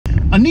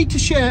I need to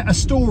share a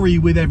story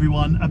with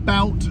everyone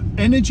about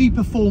energy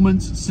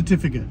performance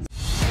certificates.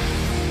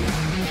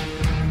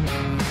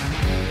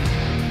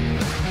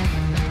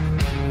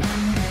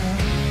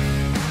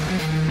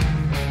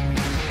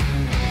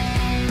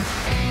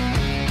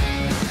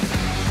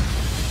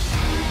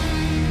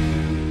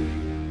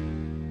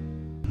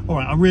 All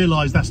right, I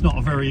realise that's not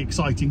a very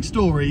exciting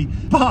story,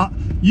 but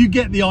you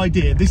get the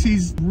idea. This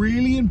is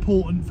really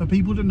important for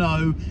people to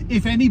know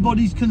if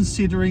anybody's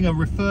considering a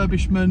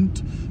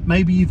refurbishment.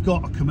 Maybe you've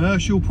got a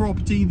commercial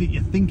property that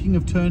you're thinking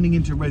of turning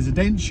into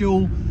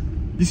residential.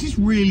 This is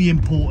really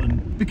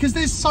important because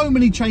there's so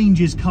many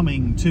changes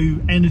coming to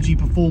energy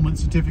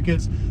performance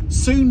certificates.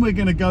 Soon we're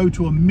going to go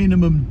to a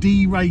minimum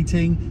D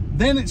rating,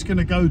 then it's going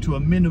to go to a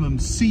minimum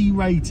C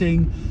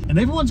rating, and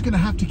everyone's going to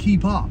have to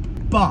keep up.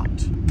 But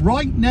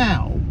right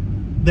now,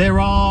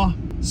 there are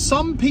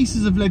some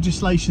pieces of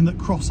legislation that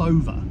cross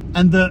over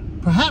and that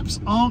perhaps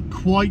aren't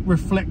quite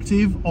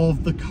reflective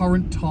of the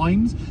current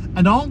times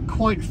and aren't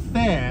quite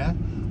fair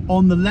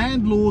on the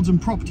landlords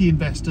and property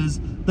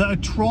investors that are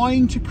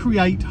trying to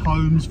create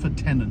homes for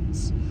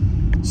tenants.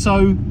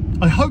 So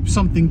I hope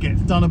something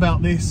gets done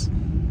about this,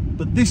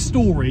 but this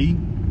story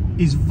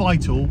is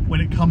vital when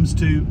it comes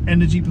to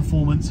energy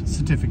performance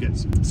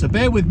certificates. So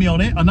bear with me on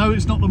it. I know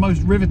it's not the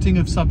most riveting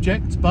of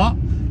subjects, but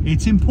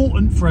it's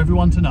important for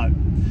everyone to know.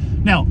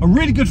 Now, a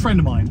really good friend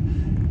of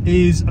mine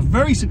is a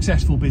very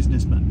successful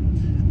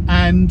businessman,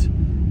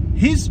 and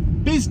his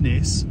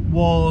business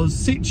was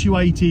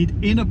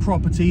situated in a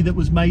property that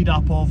was made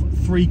up of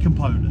 3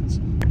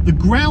 components. The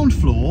ground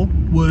floor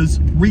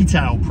was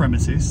retail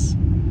premises,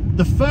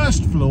 the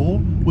first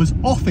floor was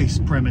office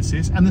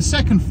premises, and the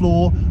second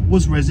floor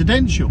was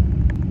residential.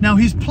 Now,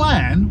 his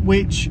plan,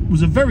 which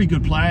was a very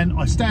good plan,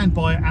 I stand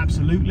by it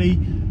absolutely,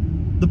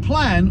 the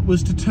plan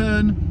was to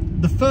turn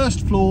the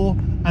first floor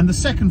and the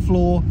second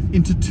floor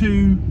into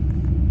 2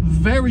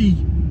 very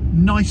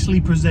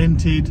nicely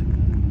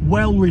presented,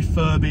 well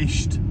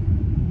refurbished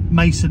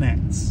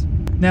maisonettes.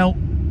 Now,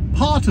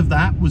 part of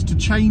that was to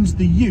change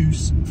the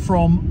use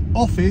from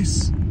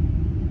office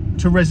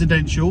to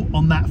residential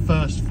on that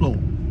first floor.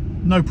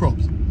 No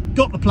problems.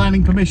 Got the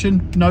planning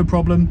permission, no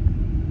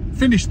problem.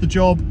 Finished the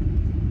job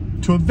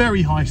to a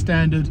very high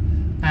standard,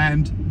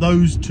 and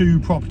those 2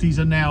 properties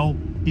are now,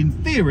 in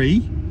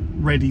theory,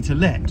 ready to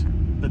let.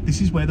 But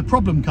this is where the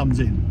problem comes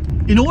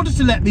in. In order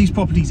to let these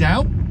properties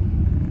out,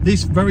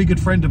 this very good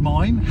friend of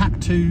mine had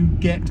to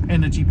get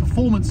energy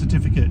performance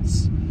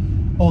certificates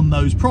on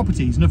those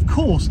properties. And of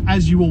course,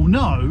 as you all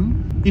know,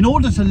 in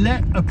order to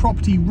let a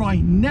property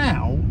right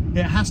now,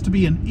 it has to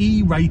be an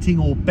E rating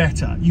or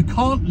better. You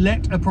can't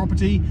let a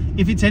property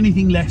if it's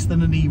anything less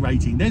than an E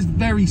rating. There's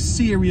very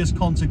serious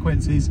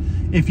consequences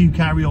if you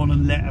carry on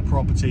and let a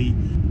property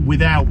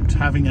without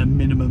having a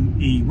minimum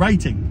E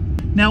rating.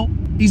 Now,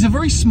 he's a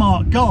very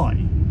smart guy,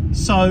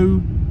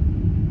 so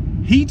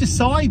he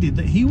decided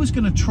that he was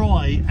going to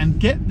try and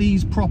get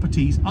these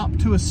properties up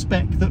to a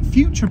spec that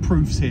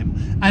future-proofs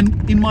him.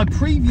 And in my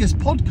previous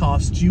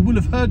podcasts, you will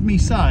have heard me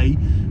say,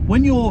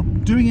 when you're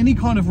doing any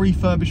kind of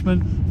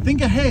refurbishment,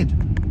 think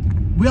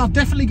ahead. We are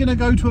definitely going to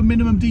go to a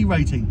minimum D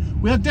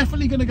rating. We are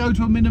definitely going to go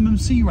to a minimum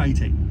C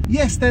rating.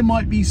 Yes, there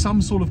might be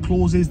some sort of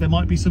clauses, there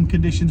might be some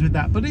conditions with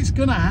that, but it's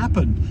going to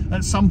happen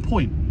at some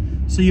point.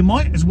 So you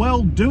might as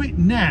well do it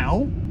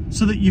now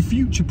so that you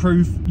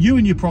future-proof you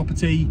and your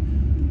property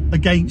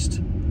against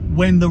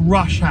when the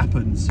rush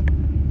happens.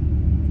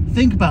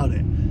 Think about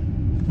it.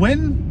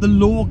 When the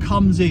law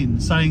comes in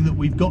saying that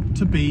we've got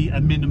to be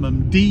a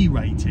minimum D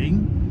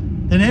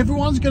rating, then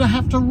everyone's going to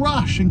have to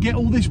rush and get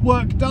all this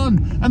work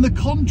done, and the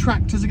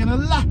contractors are going to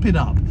lap it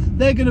up.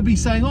 They're going to be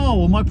saying, oh,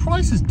 well, my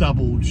price has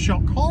doubled.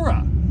 Shock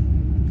horror.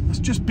 That's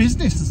just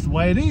business. That's the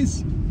way it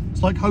is.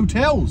 It's like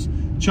hotels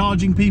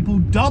charging people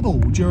double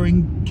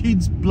during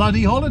kids'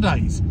 bloody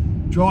holidays.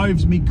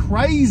 Drives me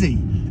crazy.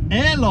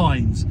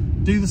 Airlines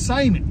do the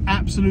same. It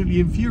absolutely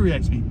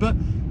infuriates me, but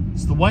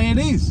it's the way it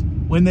is.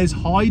 When there's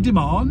high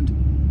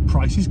demand,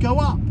 prices go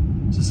up.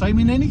 It's the same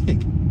in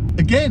anything.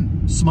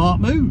 Again,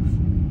 smart move.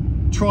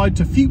 Tried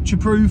to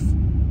future-proof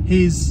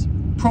his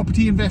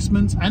property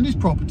investments and his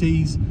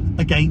properties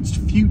against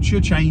future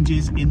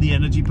changes in the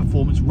energy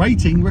performance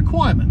rating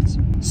requirements.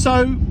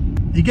 So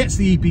he gets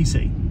the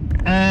EPC,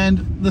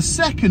 and the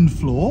second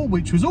floor,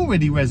 which was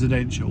already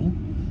residential,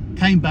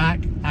 came back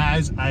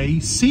as a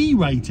C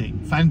rating.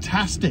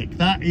 Fantastic.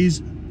 That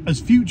is as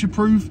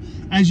future-proof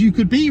as you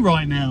could be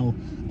right now,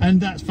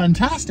 and that's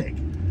fantastic.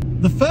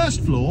 The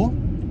first floor,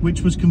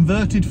 which was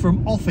converted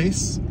from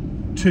office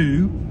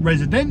to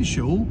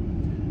residential,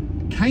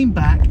 came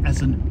back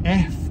as an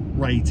F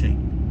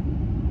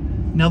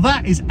rating. Now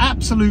that is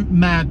absolute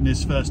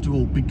madness, first of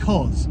all,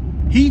 because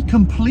he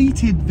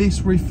completed this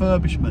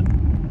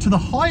refurbishment to the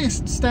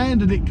highest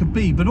standard it could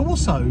be, but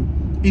also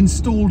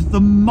installed the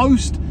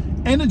most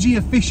energy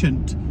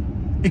efficient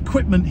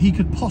equipment he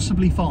could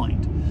possibly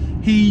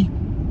find. He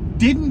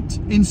didn't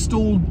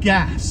install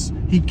gas.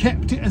 He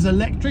kept it as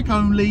electric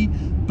only,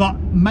 but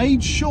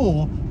made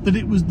sure that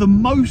it was the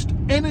most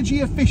energy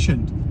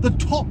efficient, the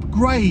top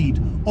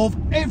grade of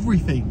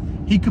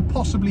everything he could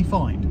possibly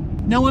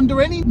find. Now,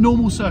 under any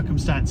normal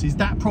circumstances,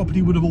 that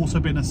property would have also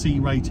been a C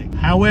rating.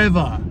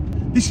 However,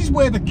 this is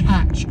where the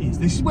catch is.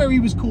 This is where he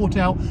was caught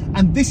out,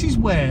 and this is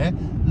where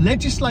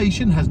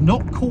legislation has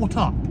not caught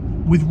up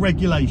with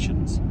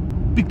regulations.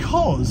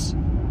 Because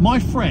my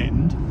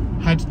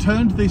friend had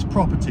turned this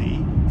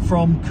property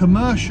from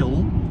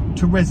commercial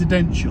to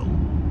residential,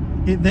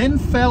 it then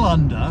fell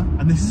under,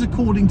 and this is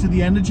according to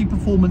the energy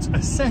performance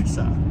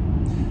assessor,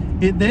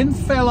 it then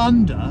fell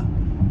under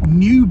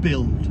new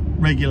build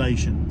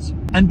regulations.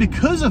 And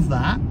because of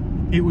that,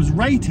 it was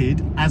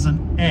rated as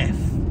an F.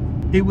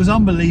 It was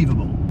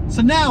unbelievable.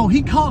 So now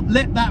he can't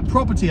let that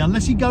property,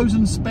 unless he goes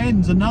and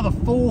spends another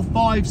 £4,000,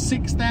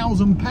 £5,000,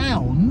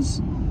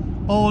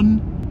 £6,000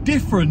 on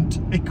different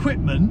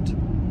equipment,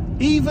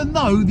 even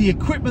though the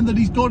equipment that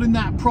he's got in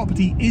that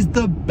property is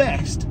the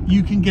best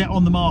you can get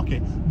on the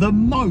market, the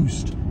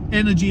most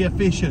energy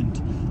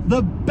efficient,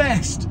 the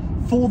best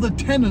for the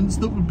tenants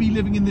that would be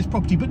living in this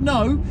property. But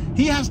no,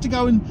 he has to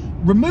go and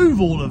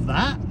remove all of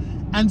that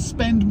and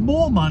spend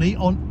more money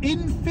on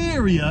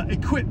inferior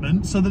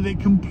equipment so that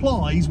it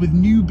complies with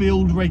new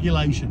build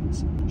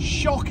regulations.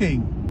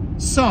 Shocking.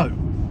 So,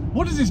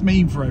 what does this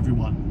mean for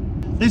everyone?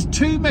 There's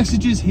two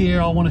messages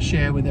here I want to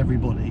share with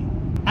everybody.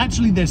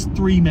 Actually, there's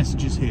three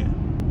messages here.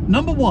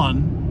 Number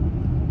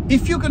one,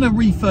 if you're going to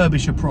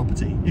refurbish a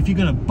property, if you're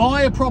going to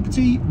buy a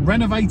property,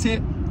 renovate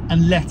it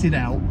and let it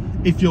out,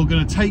 if you're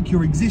going to take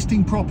your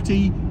existing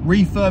property,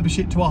 refurbish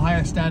it to a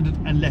higher standard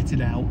and let it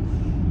out,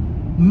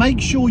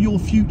 make sure you're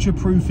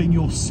future-proofing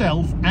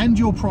yourself and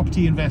your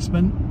property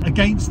investment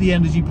against the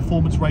energy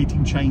performance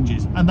rating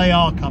changes, and they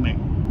are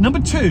coming.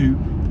 Number two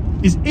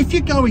is, if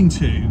you're going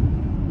to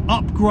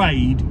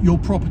upgrade your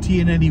property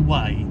in any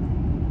way,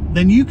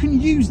 then you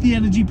can use the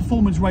energy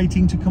performance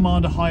rating to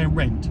command a higher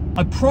rent.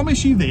 I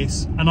promise you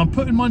this, and I'm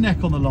putting my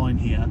neck on the line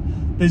here,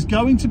 there's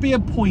going to be a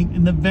point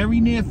in the very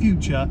near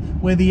future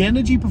where the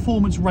energy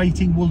performance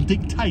rating will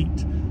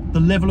dictate the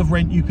level of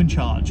rent you can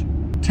charge.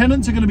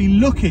 Tenants are going to be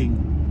looking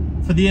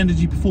for the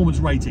energy performance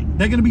rating.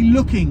 They're going to be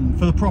looking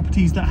for the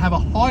properties that have a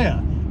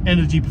higher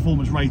energy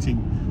performance rating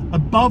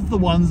above the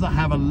ones that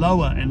have a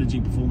lower energy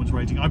performance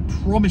rating. I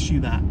promise you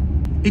that.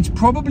 It's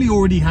probably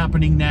already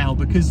happening now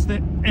because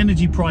the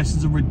energy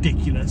prices are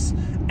ridiculous.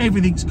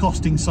 Everything's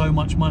costing so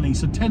much money,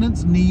 so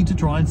tenants need to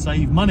try and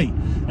save money.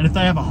 And if they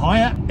have a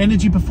higher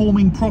energy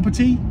performing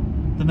property,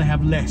 then they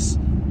have less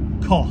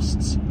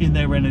costs in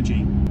their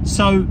energy.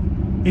 So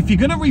if you're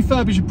going to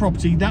refurbish a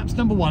property, that's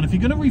number one. If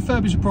you're going to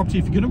refurbish a property,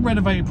 if you're going to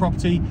renovate a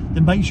property,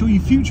 then make sure you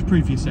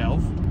future-proof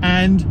yourself.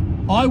 And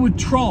I would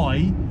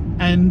try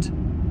and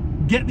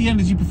get the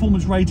energy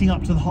performance rating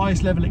up to the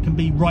highest level it can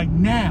be right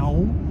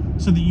now,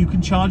 so that you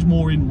can charge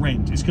more in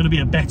rent. It's going to be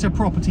a better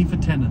property for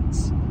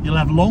tenants. You'll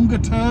have longer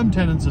term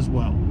tenants as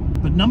well.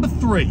 But number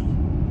three,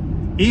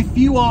 if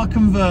you are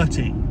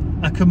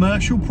converting a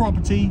commercial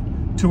property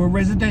to a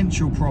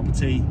residential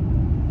property,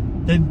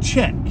 then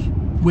check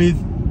with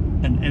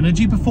an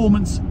energy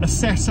performance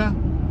assessor,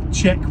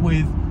 check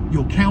with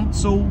your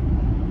council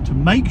to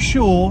make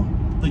sure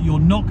that you're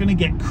not going to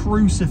get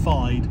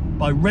crucified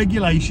by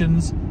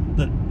regulations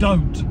that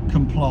don't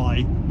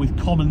comply with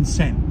common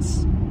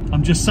sense.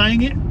 I'm just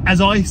saying it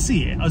as I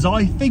see it, as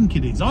I think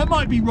it is. I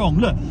might be wrong.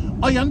 Look,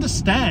 I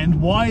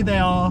understand why they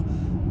are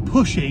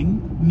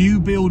pushing new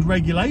build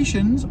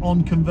regulations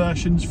on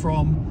conversions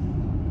from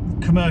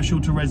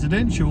commercial to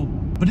residential,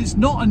 but it's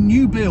not a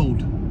new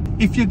build.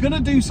 If you're going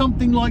to do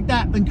something like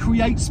that, then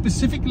create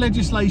specific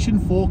legislation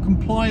for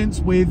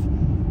compliance with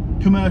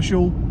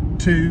commercial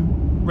to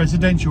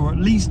residential, or at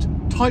least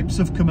types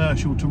of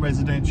commercial to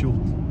residential.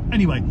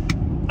 Anyway,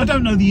 I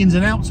don't know the ins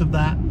and outs of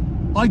that.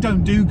 I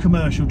don't do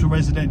commercial to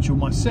residential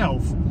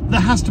myself. There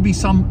has to be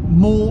some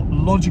more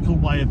logical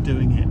way of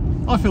doing it.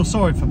 I feel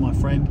sorry for my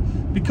friend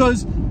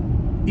because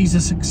he's a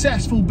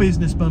successful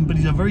businessman, but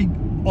he's a very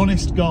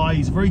honest guy.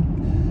 He's a very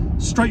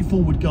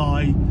straightforward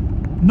guy,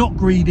 not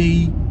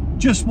greedy,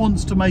 just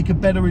wants to make a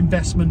better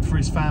investment for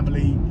his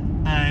family,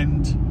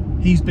 and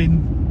he's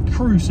been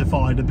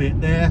crucified a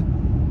bit there,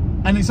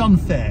 and it's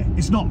unfair.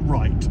 It's not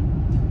right.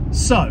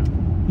 So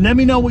let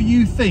me know what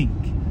you think.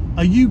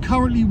 Are you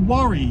currently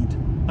worried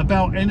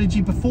about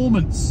energy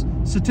performance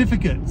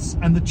certificates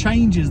and the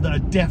changes that are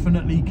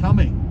definitely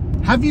coming?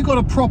 Have you got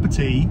a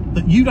property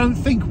that you don't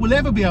think will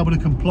ever be able to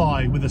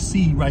comply with a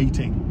C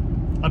rating?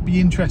 I'd be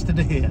interested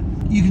to hear.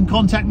 You can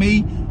contact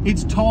me.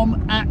 It's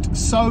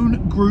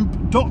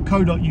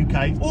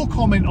tom@soanegroup.co.uk, or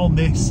comment on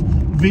this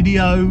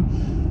video,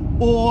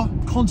 or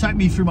contact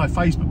me through my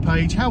Facebook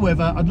page.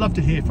 However, I'd love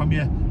to hear from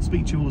you.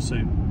 Speak to you all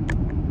soon.